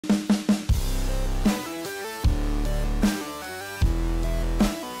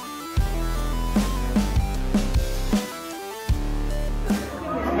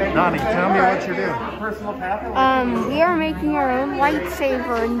Donnie, tell me what you're doing. We are making our own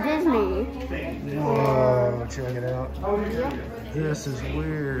lightsaber in Disney. Whoa, check it out. This is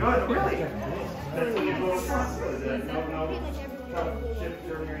weird.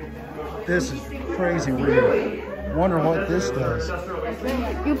 This is crazy weird. Wonder what this does.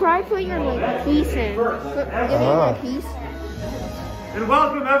 You probably put your like piece in. Give it a piece. And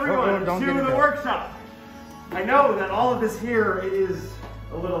welcome everyone to the workshop. I know that all of this here is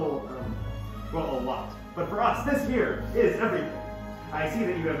a little, well, a lot. But for us, this here is everything. I see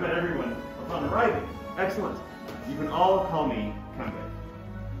that you have met everyone upon arriving. Excellent. You can all call me Kembe.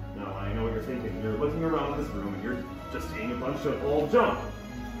 Now, I know what you're thinking. You're looking around this room and you're just seeing a bunch of old junk.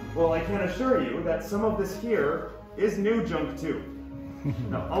 Well, I can assure you that some of this here is new junk too.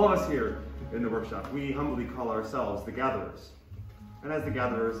 Now, all of us here in the workshop, we humbly call ourselves the Gatherers. And as the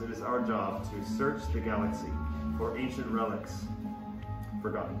Gatherers, it is our job to search the galaxy for ancient relics,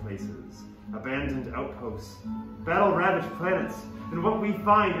 forgotten places, abandoned outposts, battle-ravaged planets, and what we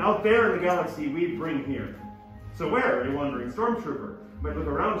find out there in the galaxy we bring here. So where a wandering stormtrooper might look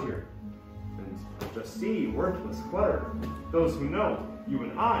around here and just see worthless clutter. Those who know, you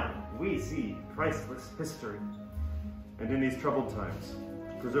and I, we see priceless history. And in these troubled times,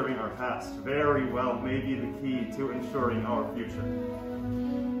 preserving our past very well may be the key to ensuring our future.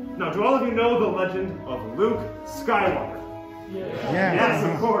 Now, do all of you know the legend of Luke Skywalker? Yes,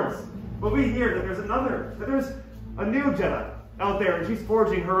 of course. Well, we hear that there's a new Jedi out there, and she's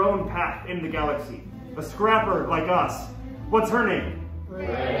forging her own path in the galaxy. A scrapper like us. What's her name?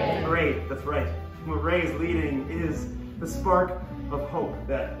 Rey. Rey, that's right. What Rey is leading is the spark of hope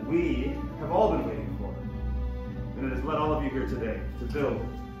that we have all been waiting for. And it has led all of you here today to build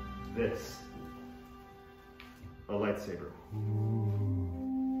this, a lightsaber.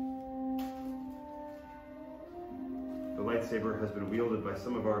 The lightsaber has been wielded by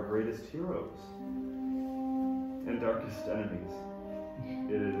some of our greatest heroes and darkest enemies.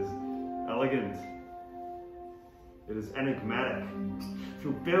 It is elegant. It is enigmatic.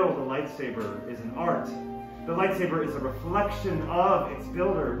 To build a lightsaber is an art. The lightsaber is a reflection of its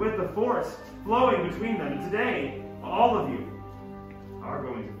builder, with the force flowing between them. And today, all of you are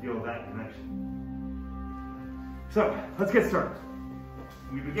going to feel that connection. So, let's get started.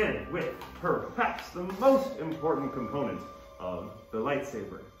 We begin with perhaps the most important component of the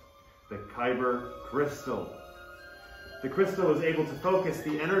lightsaber, the Kyber crystal. The crystal is able to focus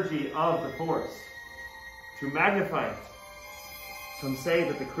the energy of the force, to magnify it. Some say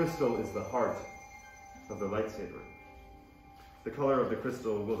that the crystal is the heart of the lightsaber. The color of the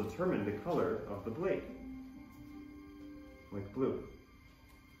crystal will determine the color of the blade, like blue.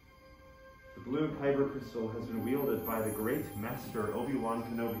 The blue Kyber crystal has been wielded by the great master Obi-Wan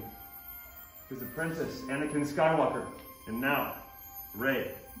Kenobi, his apprentice Anakin Skywalker, and now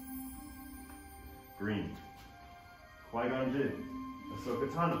Rey. Green. Qui-Gon Jinn, Ahsoka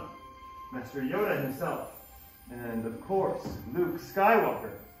Tano, Master Yoda himself, and of course, Luke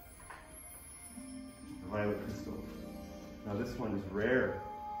Skywalker. The violet crystal. Now this one is rare,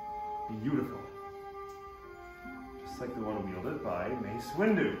 beautiful, just like the one wielded by Mace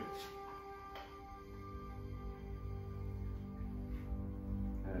Windu.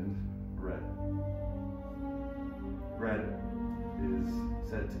 And red. Red is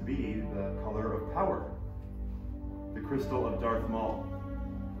said to be the color of power. The crystal of Darth Maul,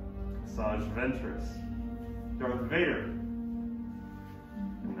 Asajj Ventress, Darth Vader,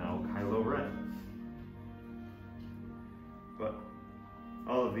 and now Kylo Ren. But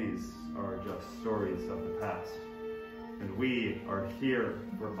all of these are just stories of the past, and we are here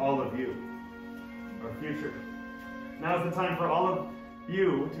for all of you, our future. Now's the time for all of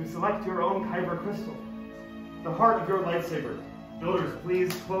you to select your own Kyber crystal, the heart of your lightsaber. Builders,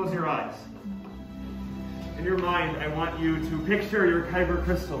 please close your eyes. In your mind, I want you to picture your Kyber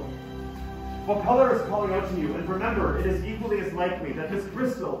crystal. What color is calling out to you? And remember, it is equally as likely that this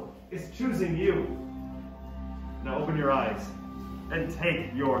crystal is choosing you. Now open your eyes and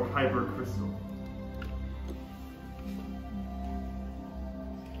take your Kyber crystal.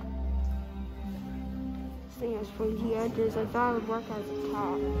 This thing has pointy edges. I thought it would work as a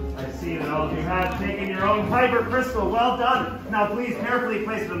top. I see that all of you have taken your own Kyber crystal. Well done. Now please carefully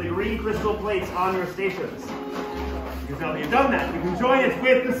place it on the green crystal plates on your stations. Because now that you've done that, you can join it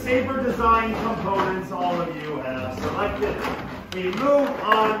with the saber design components all of you have selected. We move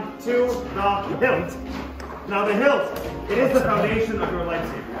on to the hilt. Now the hilt, it is the foundation of your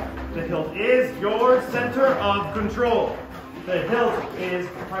lightsaber. The hilt is your center of control. The hilt is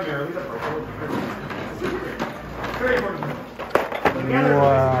primarily the purple. Very important. Together,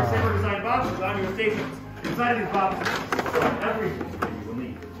 place your saber design boxes on your stations. Inside these boxes are everything that you will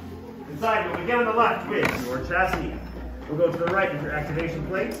need. Inside, you'll begin on the left with your chassis. We'll go to the right with your activation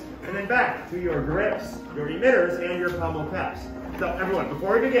plates, and then back to your grips, your emitters, and your pommel caps. So everyone,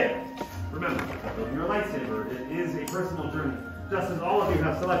 before we begin, remember, building your lightsaber, it is a personal journey. Just as all of you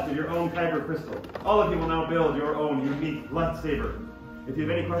have selected your own kyber crystal, all of you will now build your own unique lightsaber. If you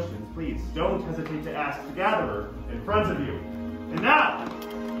have any questions, please don't hesitate to ask the gatherer in front of you. And now,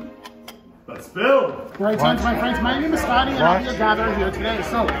 let's build! Right, thanks, my friends. My name is Savi, and I'm your gatherer here today.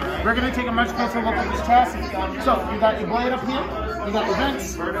 So, we're going to take a much closer look at this chassis. So, you got your blade up here, you got your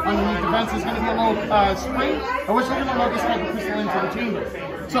vents. Underneath the vents is going to be a little spring, in which we're going to load this type of crystal into the chamber.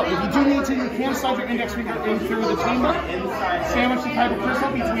 So, if you do need to, you can slide your index finger in through the chamber, sandwich the type of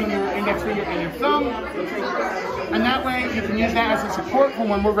crystal between your index finger and your thumb, and that way you can use that as a support for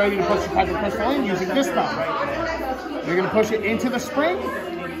when we're ready to push the type of crystal in using this thumb. You're going to push it into the spring,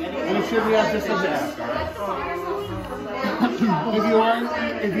 and it should react just as this.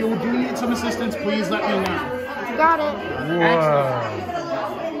 If you do need some assistance, please let me know. Got it. Whoa.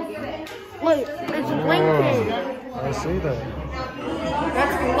 Wait, it's blinking. I see that.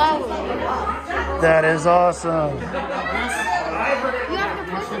 That's glowing. That is awesome. You have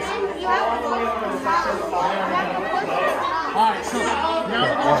to push it in. You have to push it. Alright, so now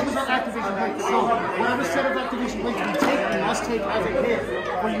the question is our activation plate. So whatever set of activation plates we take, we must take as a pair,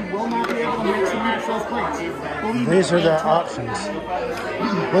 or you will not be able to mix and match those plates. Believe me, These are the options.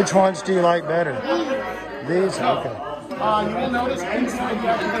 Which ones do you like better? These? Okay. You will notice inside the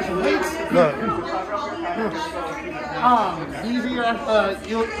activation plates. Look. These are your,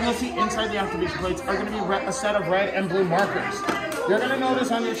 you'll see inside the activation plates are going to be a set of red and blue markers. You're going to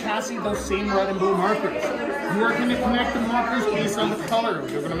notice on your chassis those same red and blue markers. You are going to connect the markers based on the color.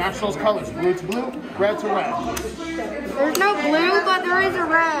 You're going to match those colors. Blue to blue, red to red. There's no blue, but there is a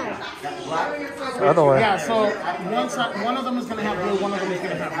red. Other way. Yeah, so one of them is going to have blue, one of them is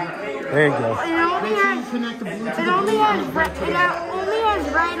going to have red. There you go. It only Make sure you has, connect the blue to it the only blue and has the red. red to It the red. only has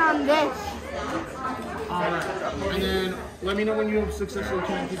red on this. Alright, and then let me know when you have successfully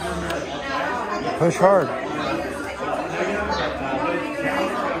connected your red. Push hard.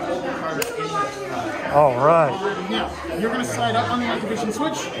 All right. Now, you're going to slide up on the activation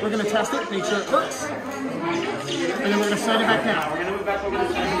switch. We're going to test it, make sure it works. And then we're going to slide it back down. Alright, we're going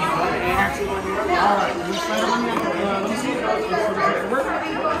to slide up on the activation. Let me see. Let's see if it works.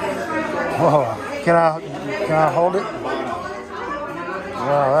 Whoa. Can I hold it?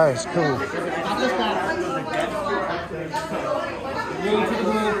 Wow, that is cool. Pop this back. Blue to the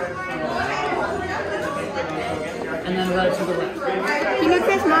blue. And then red to the red. Can you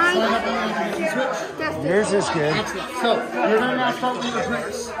kiss mine? Slide up on the activation switch. Yours is good. Excellent. So, you're going to now start with your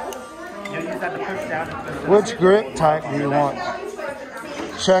grips. Which grip type do you want?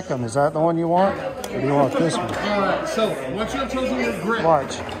 Check them. Is that the one you want? Or do you want this one? Alright, so once you have chosen your grip,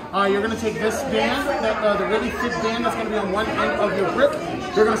 Watch. you're going to take this band, the really thick band that's going to be on one end of your grip.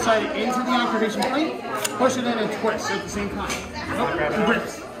 You're going to slide it into the activation plate, push it in and twist at the same time. Nope,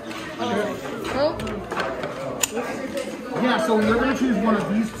 grips. Yeah, so you're going to choose one of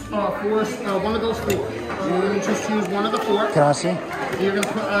these one of those four. You're going to just choose one of the four. Can I see? You're going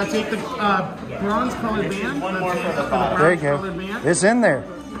to take the bronze colored band. There you go. It's in there.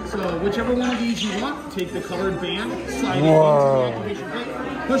 So whichever one of these you want, take the colored band, slide it into Whoa. the activation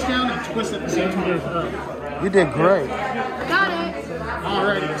plate, push down and twist at the same time. You did great. Got it.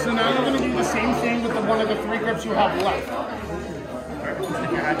 Alrighty, so now you're going to do the same thing with one of the three grips you have left.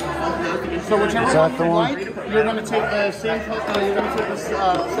 So whichever Is that one the you one? like, you're going to take the same. You're going to take this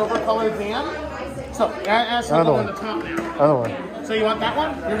silver colored band. So that's the Other one on one. the top now. Other way. So you want that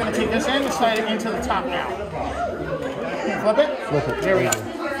one? You're going to take this end and slide it into the top now. Flip it. Flip it. There we go.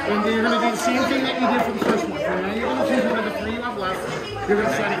 And then you're going to do the same thing that you did for the first one. So now you're going to choose one of the three you have left. You're going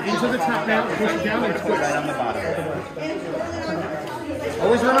to slide it into the top now, push it down, and twist.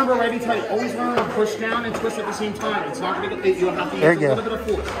 Always remember righty tight. Always remember to push down and twist at the same time. It's not going to get. You'll have to use a little bit of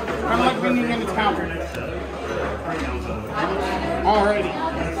force. Kind of like bringing in a towel. Alrighty.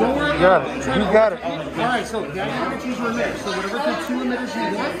 Don't worry. You got it. You got it. Alright, so now you're going to choose your emitter. So whatever the two emitters you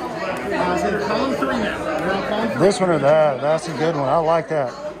want. So you're column 3 now. You're on column 3. This one or that? That's a good one. I like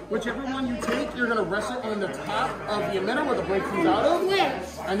that. Whichever one you take, you're going to rest it on the top of the emitter where the blade comes out of.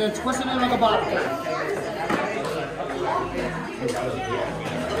 And then twist it in on the bottom.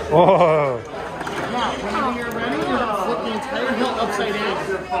 Whoa. Now, whenever you're ready, you're going to flip the entire hilt upside down.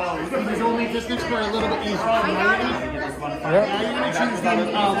 Because it'll make this next part a little bit easier. Now you're going to choose one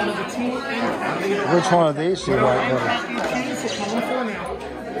of the two end. Which one of these do you like better? You choose, so column 4 now.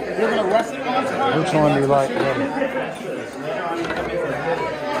 You're going to rest it on top. Which one do you like better?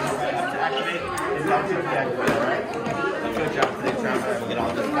 good job today, Trevor. We'll get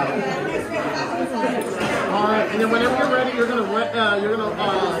all this out. All right, and then whenever you're ready, you're gonna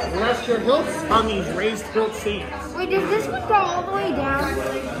rest your hilts on these raised hilt stands. Wait, does this one go all the way down?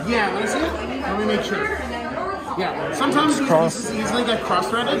 Yeah, let me see it. Let me make sure. Yeah, sometimes these pieces easily get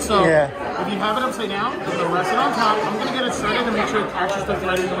cross-threaded, so if you have it upside down, you're gonna rest it on top. I'm gonna get it threaded to make sure it actually starts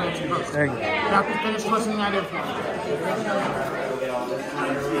threading the way it's supposed to. There you go. You have to finish twisting that in.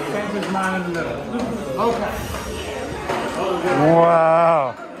 Mine in the middle. Okay.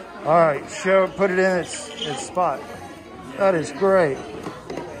 Wow. All right, put it in its spot. That is great.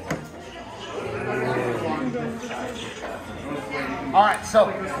 All right,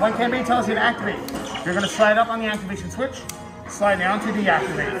 so when campaign tells you to activate, you're going to slide up on the activation switch, slide down to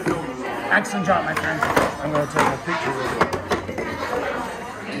deactivate. Excellent job, my friends. I'm going to take a picture of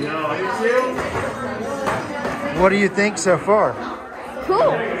it. What do you think so far?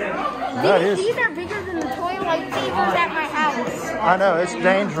 Cool. That These are bigger than the toy lightsabers at my house. I know, it's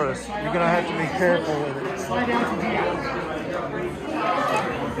dangerous. You're going to have to be careful with it. Slide down to deactivate.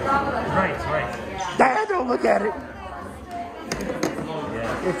 Right. Dad, don't look at it.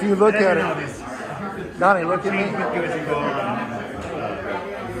 If you look at it, Donnie, look at me.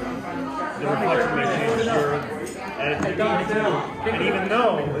 The reflection may change and even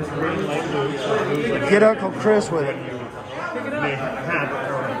though this ring might lose, Get Uncle Chris with it. may have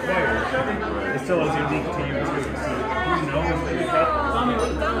or acquire, it still is unique to you too. So who knows that you have? I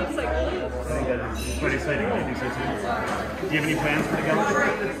think that is quite exciting. I think so too. Do you have any plans for the galaxy?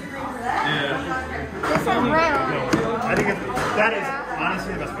 This is round. I think that is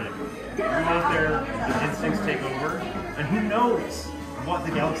honestly the best way to go. You go out there, the instincts take over, and who knows what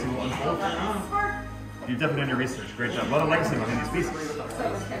the galaxy will unfold. You've definitely done your research. Great job. A lot of legacy behind these pieces.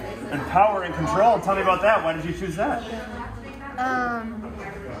 And power and control. Tell me about that. Why did you choose that?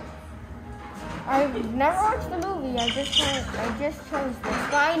 I've never watched the movie. I just chose this.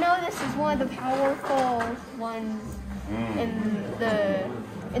 But I know this is one of the powerful ones in the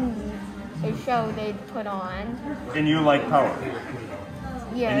show they put on. And you like power?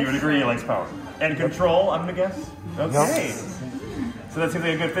 Yes. And you would agree he likes power. And control, I'm going to guess? Okay. So that seems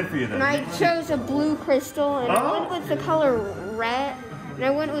like a good fit for you then. And I chose a blue crystal, and I went with the color red. And I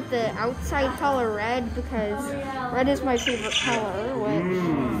went with the outside color red because red is my favorite color.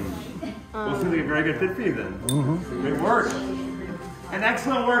 Which, well, it seems like a very good fit for you then. Good work. And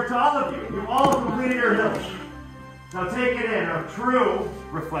excellent work to all of you. You all completed your hills. Now take it in, a true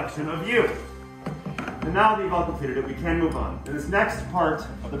reflection of you. And now that you've all completed it, we can move on. And this next part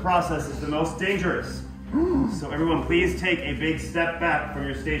of the process is the most dangerous. So everyone, please take a big step back from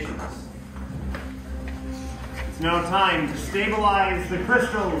your stations. It's now time to stabilize the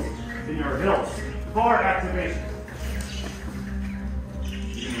crystals in your hills for activation.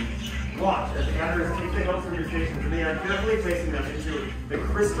 Watch as the gatherers take the hills from your stations and they are carefully placing them into the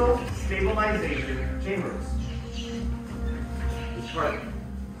crystal stabilization chambers. This part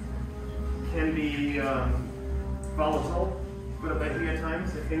can be volatile, but affecting at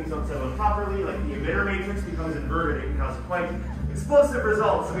times if things don't settle properly, like the emitter matrix becomes inverted, it can cause quite explosive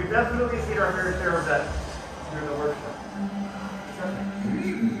results. So we've definitely seen our fair share of that during the workshop.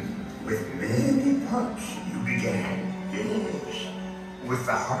 With many parts you began, yes. With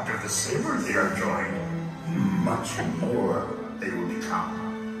the heart of the saber they are joined, much more they will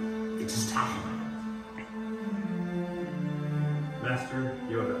become. It is time. Master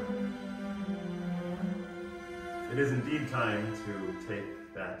Yoda. It is indeed time to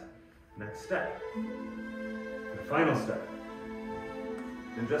take that next step. The final step.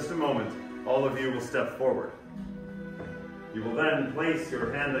 In just a moment, all of you will step forward. You will then place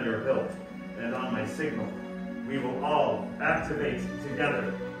your hand on your hilt, and on my signal, we will all activate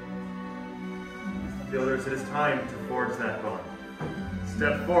together. Builders, it is time to forge that bond.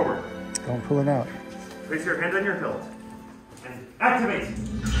 Step forward. Don't pull it out. Place your hand on your hilt, and activate!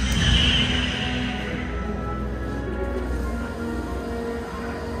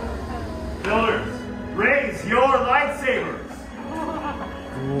 Builders, raise your lightsabers!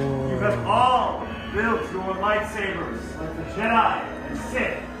 You have all built your lightsabers like the Jedi and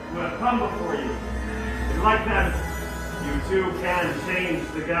Sith who have come before you. And like them, you too can change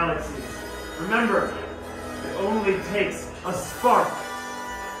the galaxy. Remember, it only takes a spark.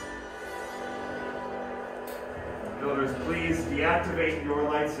 Builders, please deactivate your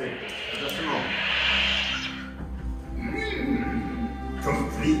lightsabers. Just a moment.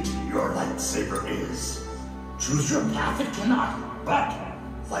 Complete your lightsaber is. Choose your path it cannot, but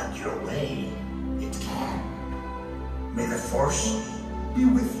light your way it can. May the Force be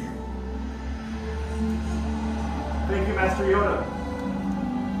with you. Thank you, Master Yoda.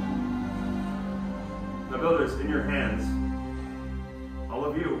 Now, Builders, in your hands, all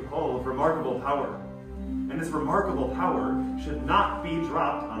of you hold remarkable power. And this remarkable power should not be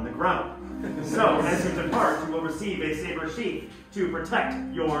dropped on the ground. So, as you depart, you will receive a saber sheath to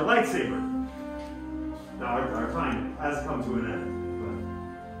protect your lightsaber. Now, our time has come to an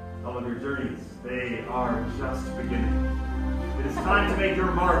end, but all of your journeys, they are just beginning. It is time to make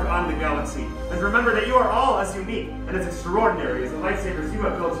your mark on the galaxy. And remember that you are all as unique and as extraordinary as the lightsabers you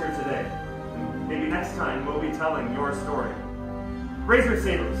have built here today. And maybe next time we'll be telling your story. Raise your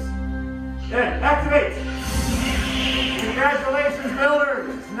sabers. And activate! Congratulations,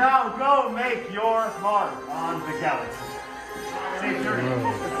 builders! Now go make your mark on the galaxy. Safe journey.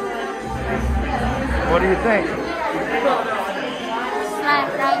 What do you think?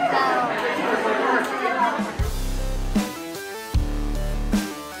 Slap right down.